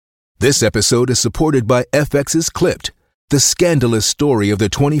This episode is supported by FX's Clipped, the scandalous story of the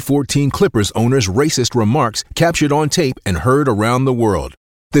 2014 Clippers owner's racist remarks captured on tape and heard around the world.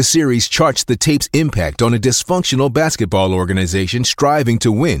 The series charts the tape's impact on a dysfunctional basketball organization striving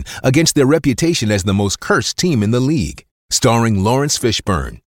to win against their reputation as the most cursed team in the league. Starring Lawrence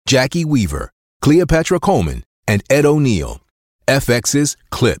Fishburne, Jackie Weaver, Cleopatra Coleman, and Ed O'Neill. FX's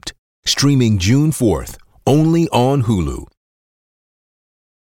Clipped, streaming June 4th, only on Hulu.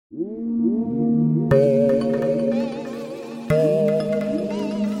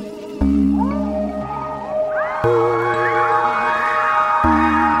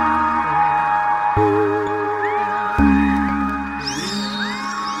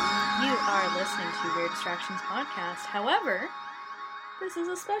 Podcast. However, this is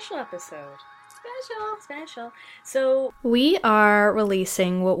a special episode. Special. So we are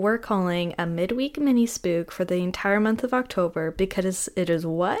releasing what we're calling a midweek mini spook for the entire month of October because it is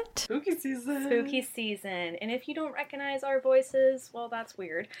what? Spooky season. And if you don't recognize our voices, well, that's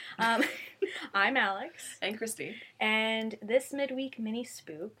weird. I'm Alex. And Christy. And this midweek mini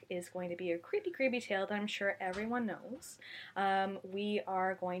spook is going to be a creepy tale that I'm sure everyone knows. We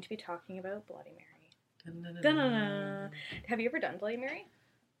are going to be talking about Bloody Mary. Dun-dun-dun. Have you ever done Bloody Mary?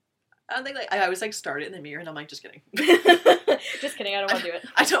 I don't think I always started in the mirror and I'm like, just kidding. Just kidding, I don't want to do it.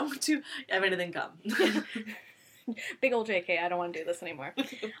 I don't want to have anything come. Big old JK, I don't want to do this anymore.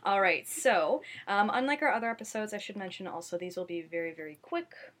 Alright, so, unlike our other episodes, I should mention also these will be very, very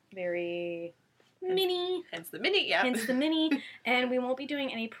quick, very mini. Hence the mini, yeah. And we won't be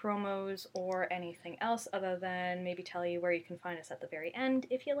doing any promos or anything else other than maybe tell you where you can find us at the very end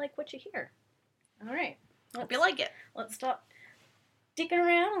if you like what you hear. All right. Hope you like it. Let's stop dicking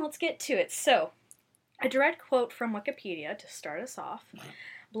around and let's get to it. So, a direct quote from Wikipedia to start us off.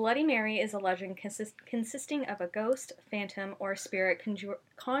 Bloody Mary is a legend consisting of a ghost, phantom, or spirit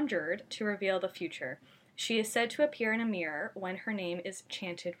conjured to reveal the future. She is said to appear in a mirror when her name is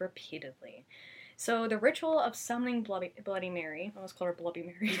chanted repeatedly. So the ritual of summoning Bloody Mary, I almost called her Bloody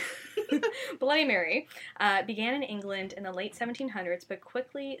Mary, Bloody Mary, began in England in the late 1700s, but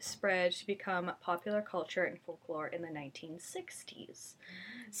quickly spread to become popular culture and folklore in the 1960s.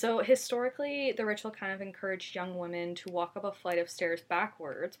 So historically, the ritual kind of encouraged young women to walk up a flight of stairs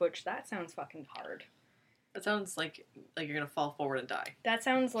backwards, which that sounds fucking hard. That sounds like you're going to fall forward and die. That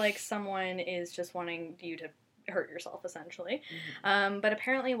sounds like someone is just wanting you to hurt yourself, essentially. Mm-hmm. But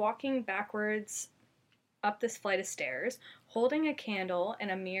apparently walking backwards up this flight of stairs, holding a candle and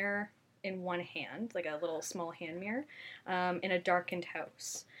a mirror in one hand, like a little small hand mirror, in a darkened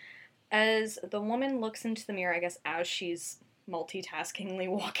house. As the woman looks into the mirror, I guess as she's multitaskingly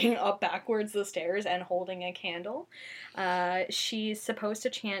walking up backwards the stairs and holding a candle, she's supposed to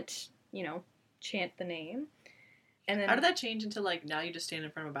chant the name. And then, how did that change into now you just stand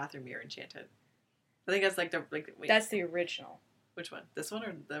in front of a bathroom mirror and chant it? I think that's wait. That's the original. Which one? This one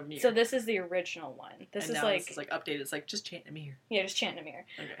or the mirror? So this is the original one. This is updated. It's just chant in a mirror. Yeah, just chant in a mirror.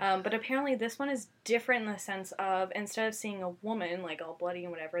 Okay. But apparently this one is different in the sense of instead of seeing a woman all bloody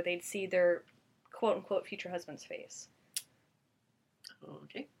and whatever, they'd see their quote unquote future husband's face.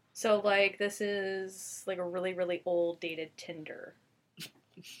 Okay. So this is a really, really old dated Tinder.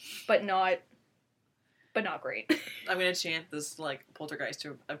 but not great. I'm gonna chant this poltergeist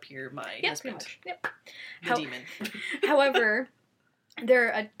to appear my husband. Yep. The demon. However,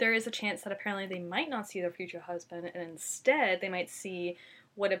 there is a chance that apparently they might not see their future husband, and instead they might see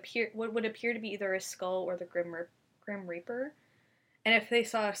what would appear to be either a skull or the Grim Reaper. And if they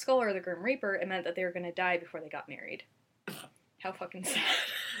saw a skull or the Grim Reaper, it meant that they were going to die before they got married. How fucking sad.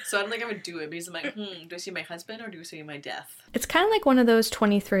 So I don't think I would do it because I'm like, do I see my husband or do I see my death? It's kind of like one of those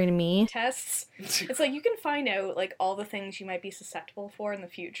 23andMe tests. It's you can find out all the things you might be susceptible for in the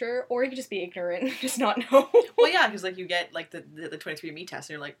future, or you can just be ignorant and just not know. Well, yeah, because you get the 23andMe test,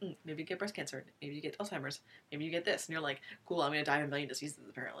 and you're like, maybe you get breast cancer, maybe you get Alzheimer's, maybe you get this, and you're like, cool, I'm gonna die of a million diseases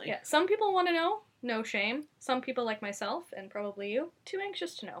apparently. Yeah, some people want to know, no shame. Some people like myself and probably you, too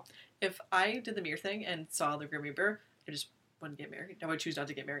anxious to know. If I did the mirror thing and saw the Grim Reaper, I just wouldn't get married. I would choose not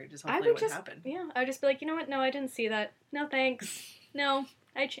to get married. Just hopefully it wouldn't happen. Yeah, I would just be like, you know what? No, I didn't see that. No, thanks. No,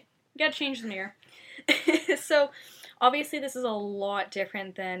 gotta change the mirror. So, obviously, this is a lot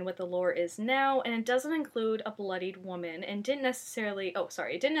different than what the lore is now, and it doesn't include a bloodied woman, and it didn't necessarily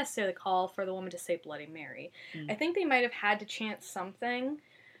call for the woman to say Bloody Mary. I think they might have had to chant something,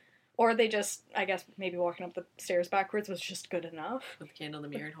 or they just, I guess, maybe walking up the stairs backwards was just good enough. With the candle in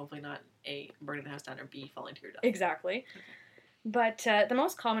the mirror, and hopefully not A, burning the house down, or B, falling to your death. Exactly. Okay. But the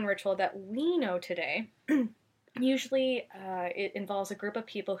most common ritual that we know today Usually, it involves a group of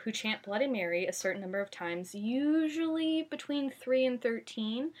people who chant Bloody Mary a certain number of times, usually between 3 and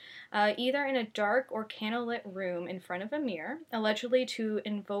 13, either in a dark or candlelit room in front of a mirror, allegedly to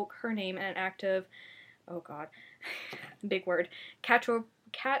invoke her name in an act of, oh god, big word,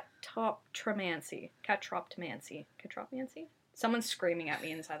 catoptromancy. Catropmancy? Someone's screaming at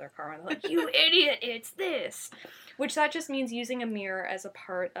me inside their car and they're like, you idiot, it's this! Which that just means using a mirror as a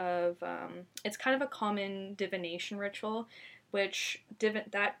part of, it's kind of a common divination ritual, which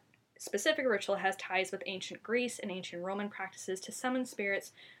that specific ritual has ties with ancient Greece and ancient Roman practices to summon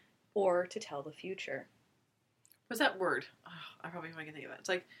spirits or to tell the future. What's that word? Oh, I probably can think of it. It's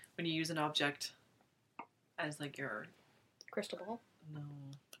like when you use an object as like your... Crystal ball? No.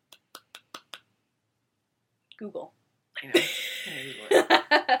 Google. I know. Google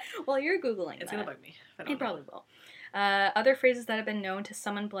it. Well, you're Googling It's that. gonna bug me. It probably will. Other phrases that have been known to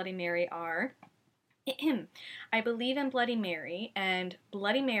summon Bloody Mary are, I believe in Bloody Mary, and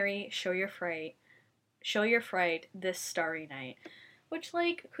Bloody Mary, show your fright this starry night. Which,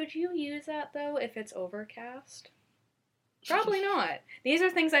 like, could you use that, though, if it's overcast? Probably not. These are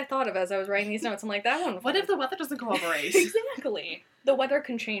things I thought of as I was writing these notes. I'm like, that one... What if the weather doesn't cooperate? Exactly. The weather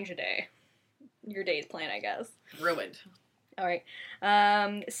can change a day. Your day's plan, I guess. Ruined. All right.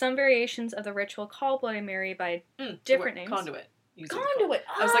 Some variations of the ritual call Bloody Mary by different names. Conduit. Conduit.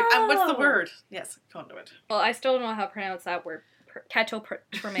 I was like, what's the word? Yes, conduit. Well, I still don't know how to pronounce that word.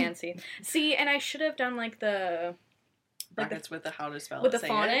 Catoptromancy. See, and I should have done like the... Brackets with the how to spell with it. With the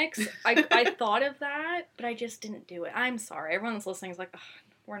phonics. I thought of that, but I just didn't do it. I'm sorry. Everyone that's listening is like,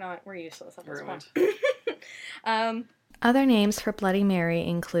 we're useless at this point. Other names for Bloody Mary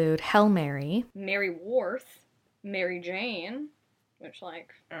include Hell Mary, Mary Worth, Mary Jane, which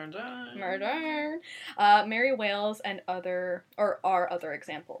like murder, Mary Wales, and are other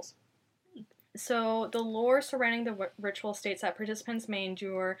examples. So the lore surrounding the ritual states that participants may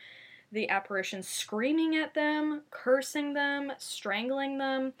endure the apparition screaming at them, cursing them, strangling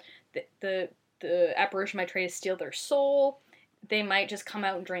them. The apparition might try to steal their soul. They might just come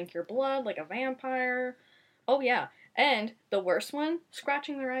out and drink your blood like a vampire. Oh yeah. And the worst one,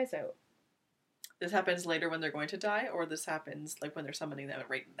 scratching their eyes out. This happens later when they're going to die, or this happens like when they're summoning them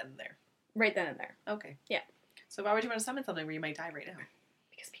right then and there? Right then and there. Okay. Yeah. So why would you want to summon something where you might die right now?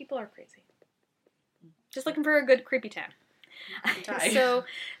 Because people are crazy. Just looking for a good creepy town. So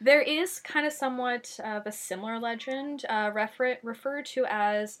there is kind of somewhat of a similar legend referred to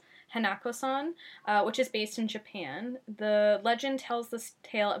as Hanako-san, which is based in Japan. The legend tells the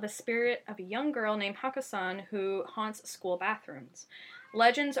tale of a spirit of a young girl named Hako-san who haunts school bathrooms.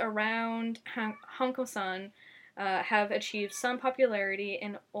 Legends around Hanako-san have achieved some popularity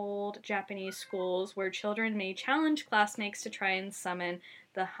in old Japanese schools where children may challenge classmates to try and summon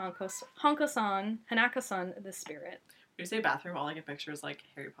the Hanako-san, the spirit. When you say bathroom, all I can picture is like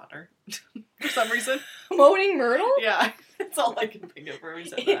Harry Potter. For some reason. Moaning Myrtle? Yeah, that's all I can think of for when you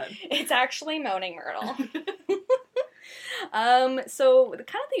said that. It's actually Moaning Myrtle. So kind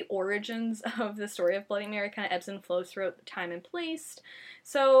of the origins of the story of Bloody Mary kind of ebbs and flows throughout the time and place.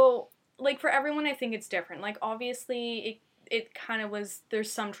 So, like, for everyone, I think it's different. Like, obviously, it kind of was,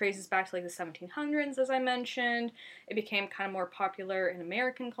 there's some traces back to, like, the 1700s, as I mentioned. It became kind of more popular in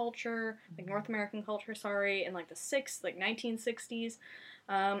American culture, like, North American culture, in, like, the 1960s.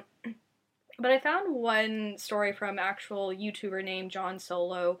 But I found one story from actual YouTuber named John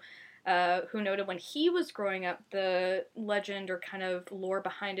Solo, who noted when he was growing up, the legend or kind of lore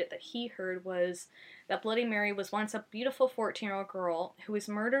behind it that he heard was that Bloody Mary was once a beautiful 14-year-old girl who was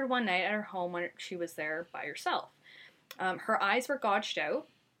murdered one night at her home when she was there by herself. Her eyes were gouged out.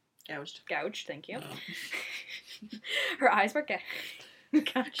 Gouged, thank you. Her eyes were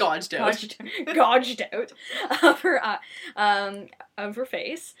gouged out of her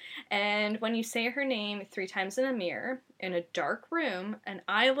face. And when you say her name 3 times in a mirror, in a dark room, an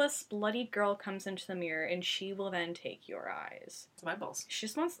eyeless, bloodied girl comes into the mirror, and she will then take your eyes. It's my balls. She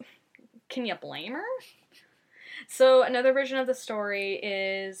just wants... Can you blame her? So another version of the story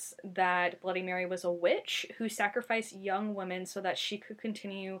is that Bloody Mary was a witch who sacrificed young women so that she could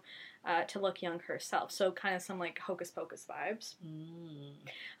continue to look young herself. So kind of some like Hocus Pocus vibes.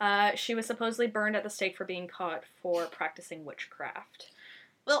 She was supposedly burned at the stake for being caught for practicing witchcraft.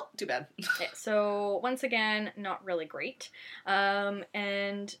 Well, too bad. Yeah, so once again, not really great.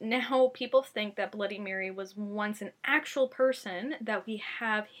 And now people think that Bloody Mary was once an actual person that we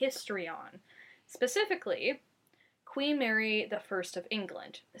have history on. Specifically, Queen Mary I of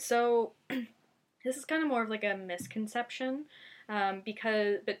England. So this is kind of more of like a misconception,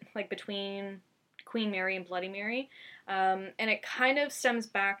 between Queen Mary and Bloody Mary. And it kind of stems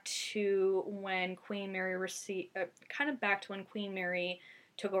back to when Queen Mary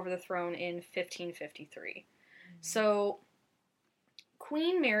took over the throne in 1553. So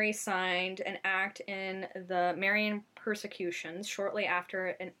Queen Mary signed an act in the Marian persecutions shortly after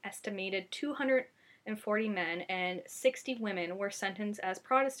an estimated 240 men and 60 women were sentenced as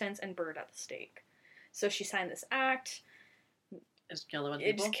Protestants and burned at the stake. So she signed this act. Just killed a bunch of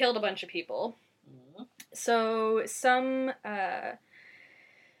It people? just killed a bunch of people. Mm-hmm. So some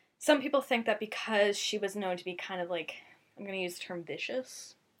people think that because she was known to be kind of like, I'm going to use the term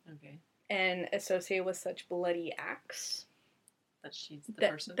vicious, Okay. and associated with such bloody acts, That she's the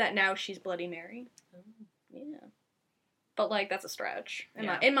person? that now she's Bloody Mary. Oh. Yeah. But, like, that's a stretch, in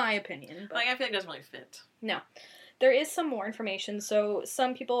Yeah. my opinion. But Like, I feel like it doesn't really fit. no. There is some more information. So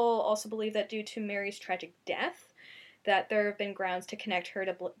some people also believe that due to Mary's tragic death, that there have been grounds to connect her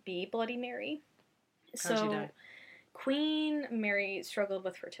to be Bloody Mary. How'd she die? Queen Mary struggled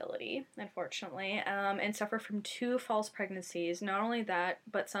with fertility, unfortunately, and suffered from 2 false pregnancies. Not only that,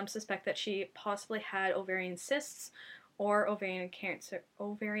 but some suspect that she possibly had ovarian cysts or ovarian cancer,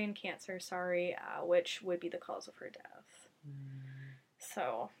 which would be the cause of her death.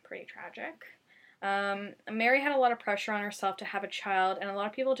 So, pretty tragic. Mary had a lot of pressure on herself to have a child, and a lot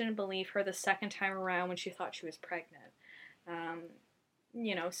of people didn't believe her the second time around when she thought she was pregnant.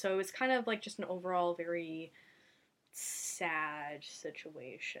 So it was kind of like just an overall very sad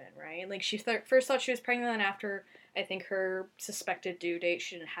situation, right? Like, she first thought she was pregnant, and after, I think, her suspected due date,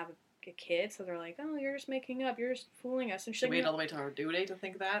 she didn't have a kid, so they're like, oh, you're just making up, you're just fooling us. And she's She like, waited all the way to her due date to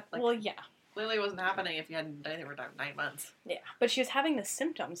think that? Like, well, yeah. Clearly it wasn't happening if you hadn't done anything for 9 months. Yeah, but she was having the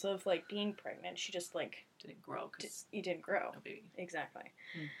symptoms of, like, being pregnant. She just, like... Didn't grow, because you didn't grow. no baby. Exactly.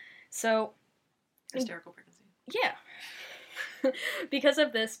 Hmm. So... Hysterical pregnancy. Yeah. Because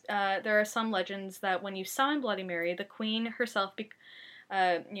of this, there are some legends that when you summon Bloody Mary, the Queen herself,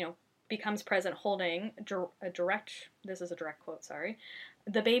 becomes present holding this is a direct quote, sorry,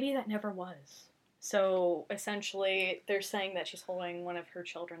 the baby that never was. So, essentially, they're saying that she's holding one of her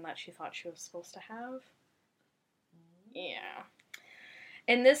children that she thought she was supposed to have. Yeah.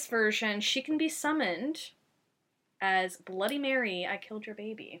 In this version, she can be summoned as Bloody Mary, I killed your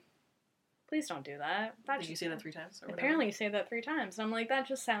baby. Please don't do that. Did you say that 3 times? Or Apparently you say that 3 times. And I'm like, that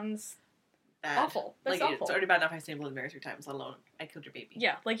just sounds awful. That's like, awful. It's already bad enough I say Bloody Mary 3 times, let alone I killed your baby.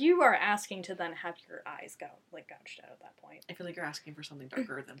 Yeah, like, you are asking to then have your eyes gouged out at that point. I feel like you're asking for something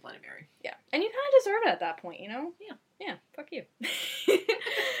darker than Bloody Mary. Yeah. And you kind of deserve it at that point, you know? Yeah. Yeah, fuck you.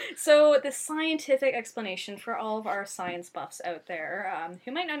 So, the scientific explanation for all of our science buffs out there,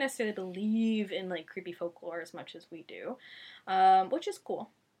 who might not necessarily believe in, like, creepy folklore as much as we do, which is cool.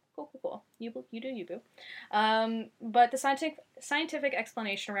 Cool. You do you, boo. But the scientific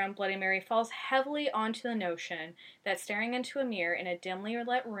explanation around Bloody Mary falls heavily onto the notion that staring into a mirror in a dimly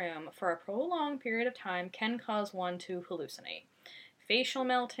lit room for a prolonged period of time can cause one to hallucinate. Facial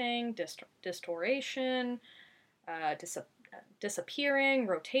melting, distortion, disappearing,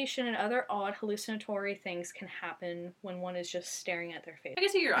 rotation, and other odd hallucinatory things can happen when one is just staring at their face. I can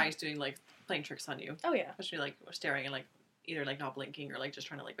see your eyes doing, like, playing tricks on you. Oh, yeah. Especially, like, staring and, like, either, like, not blinking or, like, just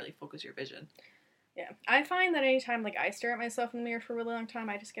trying to, like, really focus your vision. Yeah. I find that anytime, like, I stare at myself in the mirror for a really long time,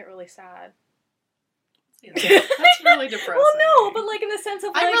 I just get really sad. That's really depressing. Well, no, but, like, in the sense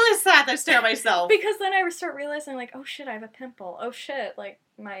of, like... I'm really sad that I stare at myself. Because then I start realizing, like, oh, shit, I have a pimple. Oh, shit, like,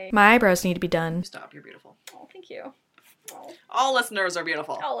 my eyebrows need to be done. Stop, you're beautiful. Oh, thank you. Oh. All listeners are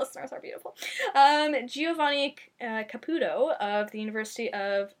beautiful. All listeners are beautiful. Giovanni Caputo of the University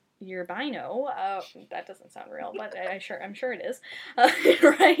of Urbino, that doesn't sound real, but I'm sure it is,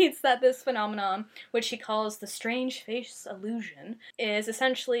 writes that this phenomenon, which he calls the strange face illusion, is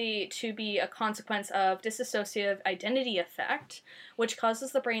essentially to be a consequence of dissociative identity effect, which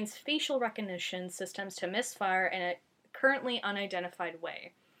causes the brain's facial recognition systems to misfire in a currently unidentified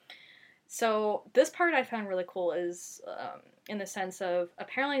way. So this part I found really cool is in the sense of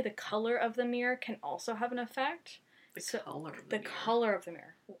apparently the color of the mirror can also have an effect. The color of the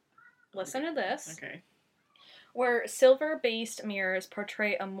mirror. Listen to this. Okay. Where silver-based mirrors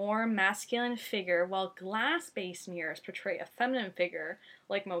portray a more masculine figure, while glass-based mirrors portray a feminine figure,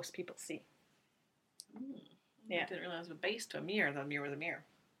 like most people see. Yeah. I didn't realize it was a base to a mirror. The mirror was a mirror.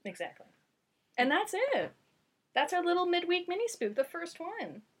 Exactly. And that's it. That's our little midweek mini-spook, the first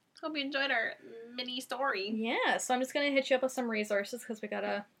one. Hope you enjoyed our mini story. Yeah, so I'm just going to hit you up with some resources, because we got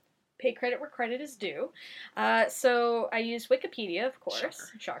to pay credit where credit is due. So I used Wikipedia, of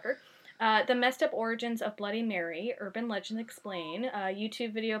course. Shocker. The Messed Up Origins of Bloody Mary, Urban Legends Explain,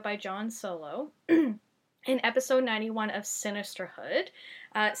 YouTube video by John Solo. in episode 91 of Sinisterhood.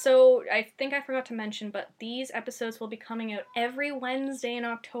 So I think I forgot to mention, but these episodes will be coming out every Wednesday in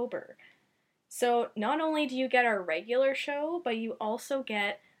October. So not only do you get our regular show, but you also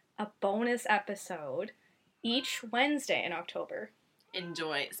get a bonus episode each Wednesday in October.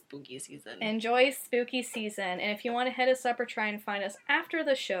 Enjoy spooky season. Enjoy spooky season. And if you want to hit us up or try and find us after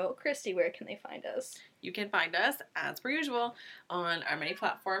the show, Christy, where can they find us? You can find us, as per usual, on our many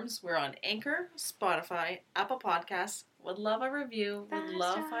platforms. We're on Anchor, Spotify, Apple Podcasts. Would love a review. Would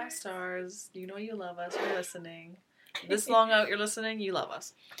love 5 stars. You know you love us. You're listening. This long out you're listening, you love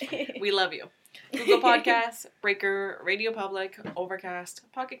us. We love you. Google Podcasts, Breaker, Radio Public, Overcast,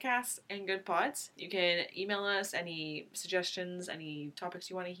 Pocket Casts, and Good Pods. You can email us any suggestions, any topics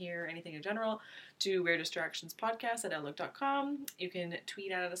you want to hear, anything in general, to weirddistractionspodcast@outlook.com. You can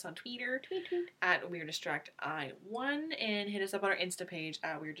tweet at us on Twitter at WeirdDistractI1 and hit us up on our Insta page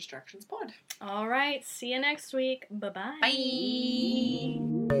at Weird Distractions Pod. All right. See you next week. Bye-bye.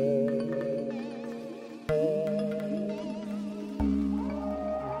 Bye.